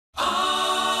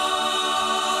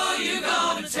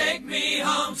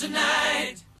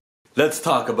tonight. Let's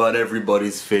talk about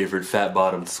everybody's favorite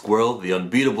fat-bottomed squirrel, the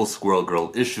Unbeatable Squirrel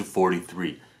Girl, issue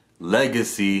 43.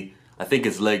 Legacy, I think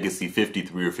it's Legacy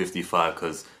 53 or 55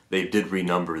 because they did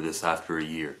renumber this after a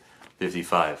year.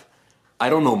 55.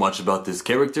 I don't know much about this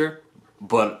character,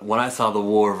 but when I saw the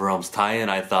War of Realms tie-in,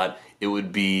 I thought it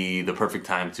would be the perfect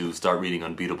time to start reading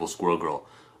Unbeatable Squirrel Girl.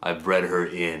 I've read her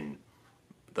in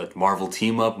the Marvel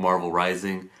team-up, Marvel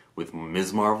Rising, with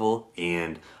Ms. Marvel,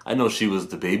 and I know she was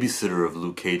the babysitter of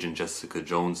Luke Cage and Jessica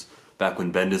Jones back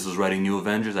when Bendis was writing New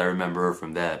Avengers. I remember her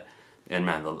from that. And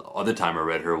man, the other time I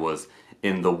read her was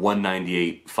in the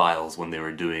 198 files when they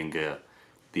were doing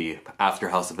the After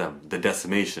House of M, the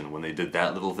Decimation, when they did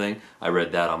that little thing. I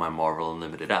read that on my Marvel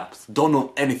Unlimited apps. Don't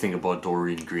know anything about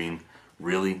Doreen Green,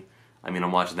 really. I mean,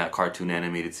 I'm watching that cartoon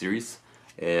animated series.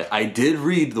 I did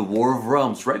read The War of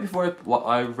Realms right before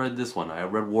I read this one. I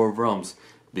read War of Realms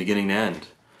beginning to end.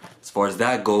 As far as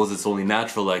that goes, it's only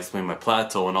natural I explain my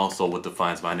plateau and also what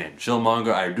defines my name.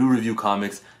 Chillmonger, I do review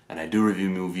comics and I do review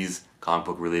movies, comic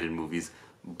book related movies,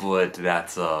 but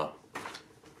that's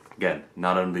again,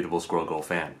 not an Unbeatable Squirrel Girl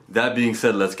fan. That being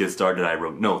said, let's get started. I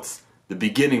wrote notes. The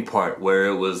beginning part where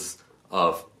it was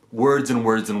words and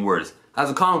words and words. As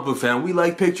a comic book fan, we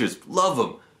like pictures, love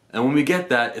them. And when we get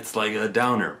that, it's like a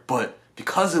downer. But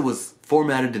because it was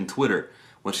formatted in Twitter,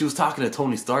 when she was talking to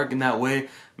Tony Stark in that way,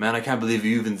 man, I can't believe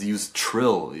you even used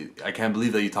trill. I can't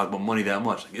believe that you talk about money that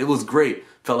much. It was great.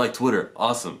 Felt like Twitter.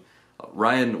 Awesome.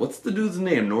 Ryan, what's the dude's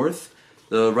name? North?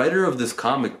 The writer of this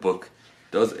comic book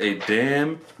does a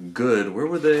damn good... Where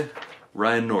were they?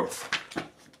 Ryan North.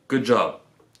 Good job.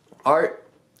 Art,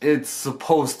 it's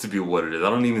supposed to be what it is. I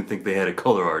don't even think they had a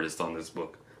color artist on this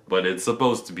book. But it's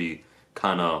supposed to be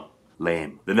kinda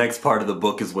lame. The next part of the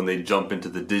book is when they jump into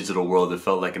the digital world. It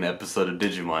felt like an episode of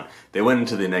Digimon. They went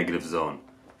into the negative zone.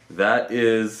 That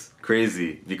is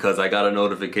crazy because I got a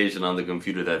notification on the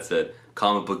computer that said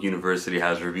Comic Book University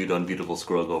has reviewed Unbeatable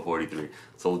Squirrel Girl 43.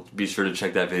 So be sure to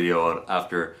check that video out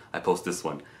after I post this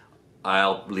one.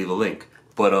 I'll leave a link.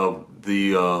 But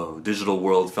the digital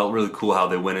world felt really cool how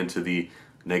they went into the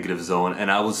negative zone,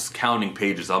 and I was counting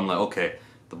pages. I'm like, okay,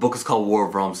 the book is called War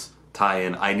of Realms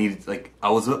tie-in. I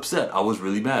was upset. I was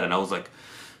really mad, and I was like,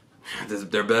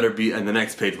 there better be. And the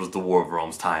next page was the War of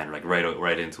Realms tie-in, like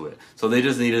right into it. So they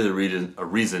just needed a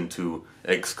reason to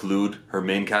exclude her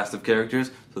main cast of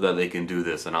characters so that they can do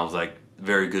this. And I was like,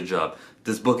 very good job.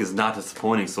 This book is not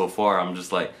disappointing so far. I'm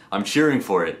just like, I'm cheering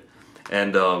for it.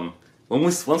 And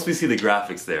once we see the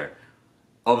graphics there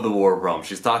of the War of Realms,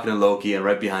 she's talking to Loki, and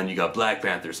right behind you got Black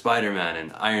Panther, Spider-Man,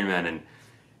 and Iron Man, and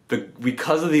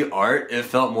because of the art, it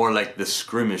felt more like the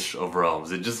skirmish of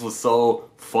realms. It just was so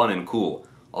fun and cool.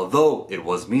 Although it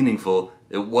was meaningful,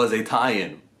 it was a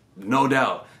tie-in. No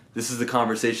doubt. This is the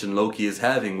conversation Loki is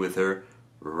having with her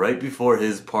right before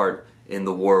his part in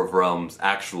the War of Realms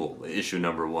actual issue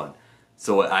number 1.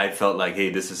 So I felt like, hey,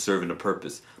 this is serving a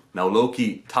purpose. Now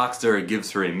Loki talks to her and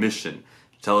gives her a mission.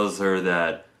 Tells her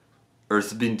that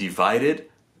Earth's been divided.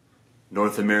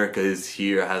 North America is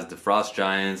here, has the frost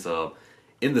giants,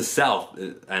 in the south,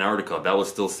 Antarctica, that was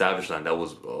still Savage Land, that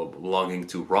was belonging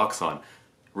to Roxxon.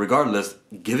 Regardless,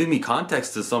 giving me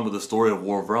context to some of the story of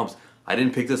War of Realms. I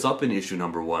didn't pick this up in issue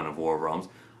number 1 of War of Realms,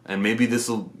 and maybe this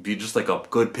will be just like a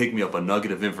good pick-me-up, a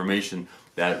nugget of information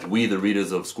that we, the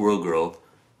readers of Squirrel Girl,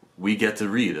 we get to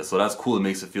read. So that's cool, it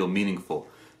makes it feel meaningful.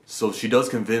 So he does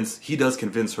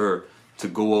convince her to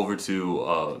go over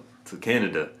to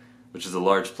Canada, which is a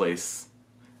large place.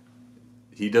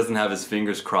 He doesn't have his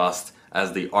fingers crossed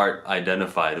as the art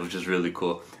identified, which is really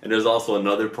cool. And there's also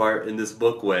another part in this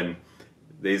book when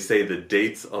they say the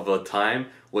dates of a time.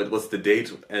 What's the date?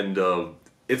 And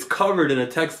it's covered in a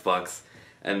text box,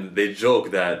 and they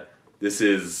joke that this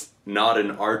is not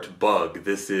an art bug.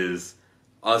 This is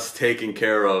us taking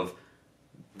care of.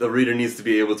 The reader needs to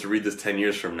be able to read this 10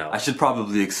 years from now. I should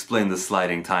probably explain the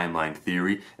sliding timeline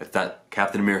theory. If that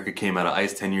Captain America came out of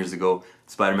ice 10 years ago,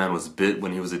 Spider-Man was bit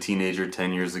when he was a teenager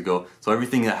 10 years ago. So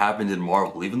everything that happened in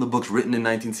Marvel, even the books written in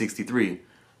 1963,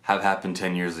 have happened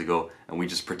 10 years ago, and we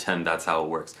just pretend that's how it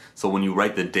works. So when you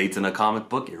write the dates in a comic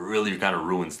book, it really kind of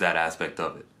ruins that aspect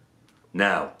of it.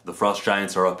 Now, the Frost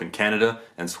Giants are up in Canada,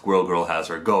 and Squirrel Girl has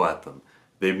her go at them.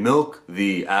 They milk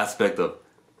the aspect of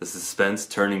the suspense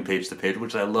turning page to page,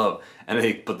 which I love,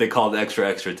 but they called extra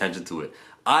attention to it.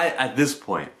 At this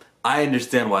point, I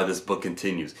understand why this book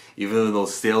continues, even though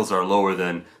sales are lower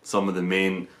than some of the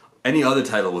main, any other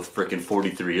title with frickin'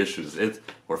 43 issues,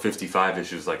 or 55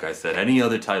 issues like I said, any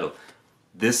other title.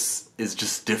 This is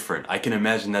just different. I can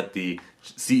imagine that the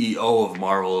CEO of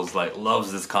Marvel is like,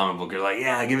 loves this comic book. You're like,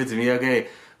 yeah, give it to me, okay.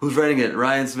 Who's writing it?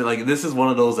 Ryan Smith. Like, this is one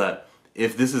of those that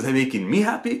if this is making me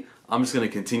happy, I'm just gonna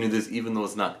continue this even though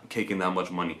it's not taking that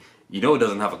much money. You know it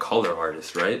doesn't have a color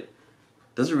artist, right?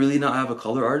 Does it really not have a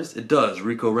color artist? It does,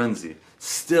 Rico Renzi.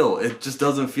 Still, it just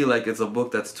doesn't feel like it's a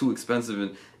book that's too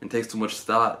expensive and takes too much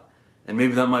thought. And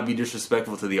maybe that might be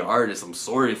disrespectful to the artist. I'm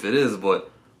sorry if it is, but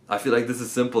I feel like this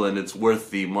is simple and it's worth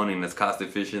the money and it's cost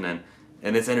efficient and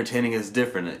it's entertaining and it's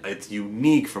different. It's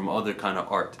unique from other kind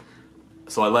of art.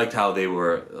 So I liked how they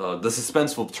were, the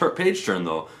suspenseful page turn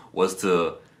though was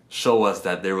to show us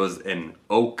that there was an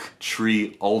oak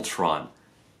tree Ultron.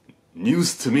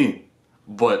 News to me,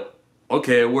 but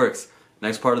okay, it works.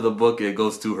 Next part of the book, it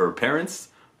goes to her parents.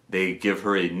 They give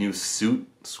her a new suit,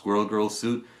 Squirrel Girl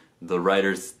suit. The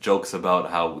writers jokes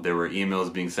about how there were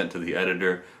emails being sent to the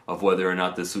editor of whether or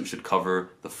not the suit should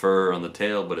cover the fur on the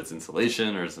tail, but it's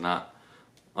insulation or it's not.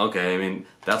 Okay, I mean,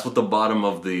 that's what the bottom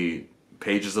of the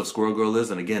pages of Squirrel Girl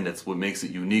is, and again, that's what makes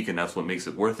it unique and that's what makes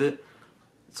it worth it.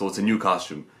 So it's a new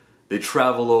costume. They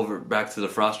travel over back to the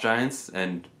Frost Giants,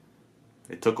 and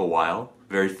it took a while.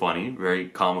 Very funny, very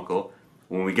comical.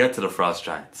 When we get to the Frost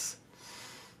Giants,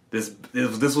 this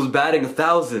was batting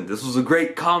 1,000. This was a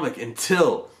great comic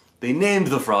until they named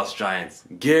the Frost Giants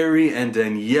Gary and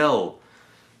Danielle.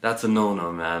 That's a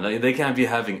no-no, man. They can't be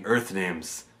having Earth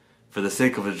names for the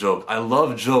sake of a joke. I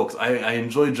love jokes. I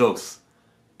enjoy jokes.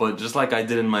 But just like I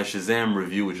did in my Shazam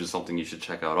review, which is something you should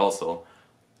check out also,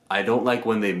 I don't like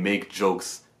when they make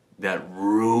jokes that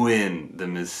ruin the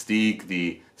mystique,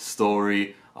 the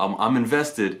story. I'm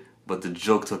invested, but the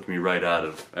joke took me right out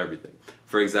of everything.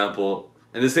 For example,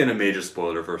 and this ain't a major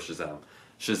spoiler for Shazam.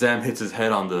 Shazam hits his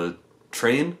head on the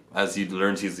train, as he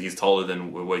learns he's taller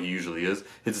than what he usually is.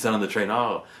 Hits his head on the train,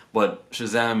 but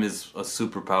Shazam is a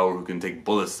superpower who can take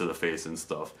bullets to the face and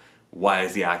stuff. Why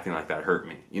is he acting like that? Hurt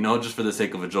me. You know, just for the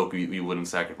sake of a joke, we wouldn't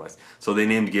sacrifice. So they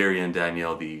named Gary and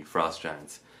Danielle the Frost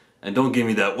Giants. And don't give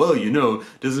me that, well, you know,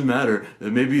 doesn't matter.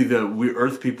 Maybe we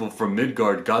Earth people from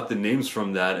Midgard got the names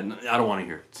from that, and I don't want to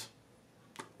hear it.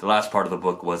 The last part of the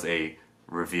book was a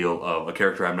reveal of a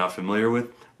character I'm not familiar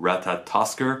with,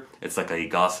 Ratatosker. It's like a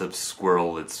gossip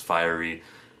squirrel, it's fiery.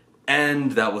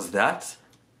 And that was that.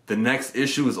 The next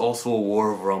issue is also a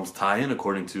War of Realms tie-in,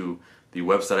 according to the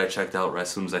website I checked out as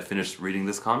soon as I finished reading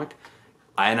this comic.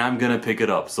 And I'm gonna pick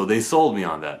it up, so they sold me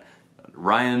on that.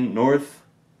 Ryan North,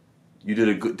 you did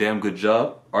a damn good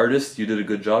job. Artist, you did a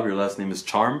good job. Your last name is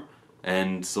Charm,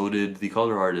 and so did the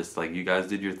color artist. Like, you guys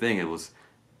did your thing. It was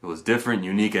different,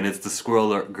 unique, and it's the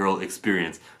Squirrel Girl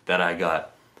experience that I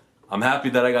got. I'm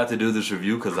happy that I got to do this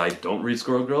review because I don't read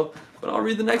Squirrel Girl, but I'll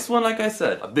read the next one like I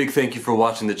said. A big thank you for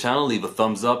watching the channel. Leave a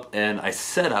thumbs up, and I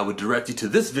said I would direct you to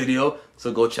this video,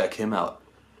 so go check him out.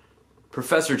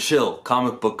 Professor Chill,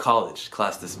 Comic Book College,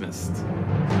 class dismissed.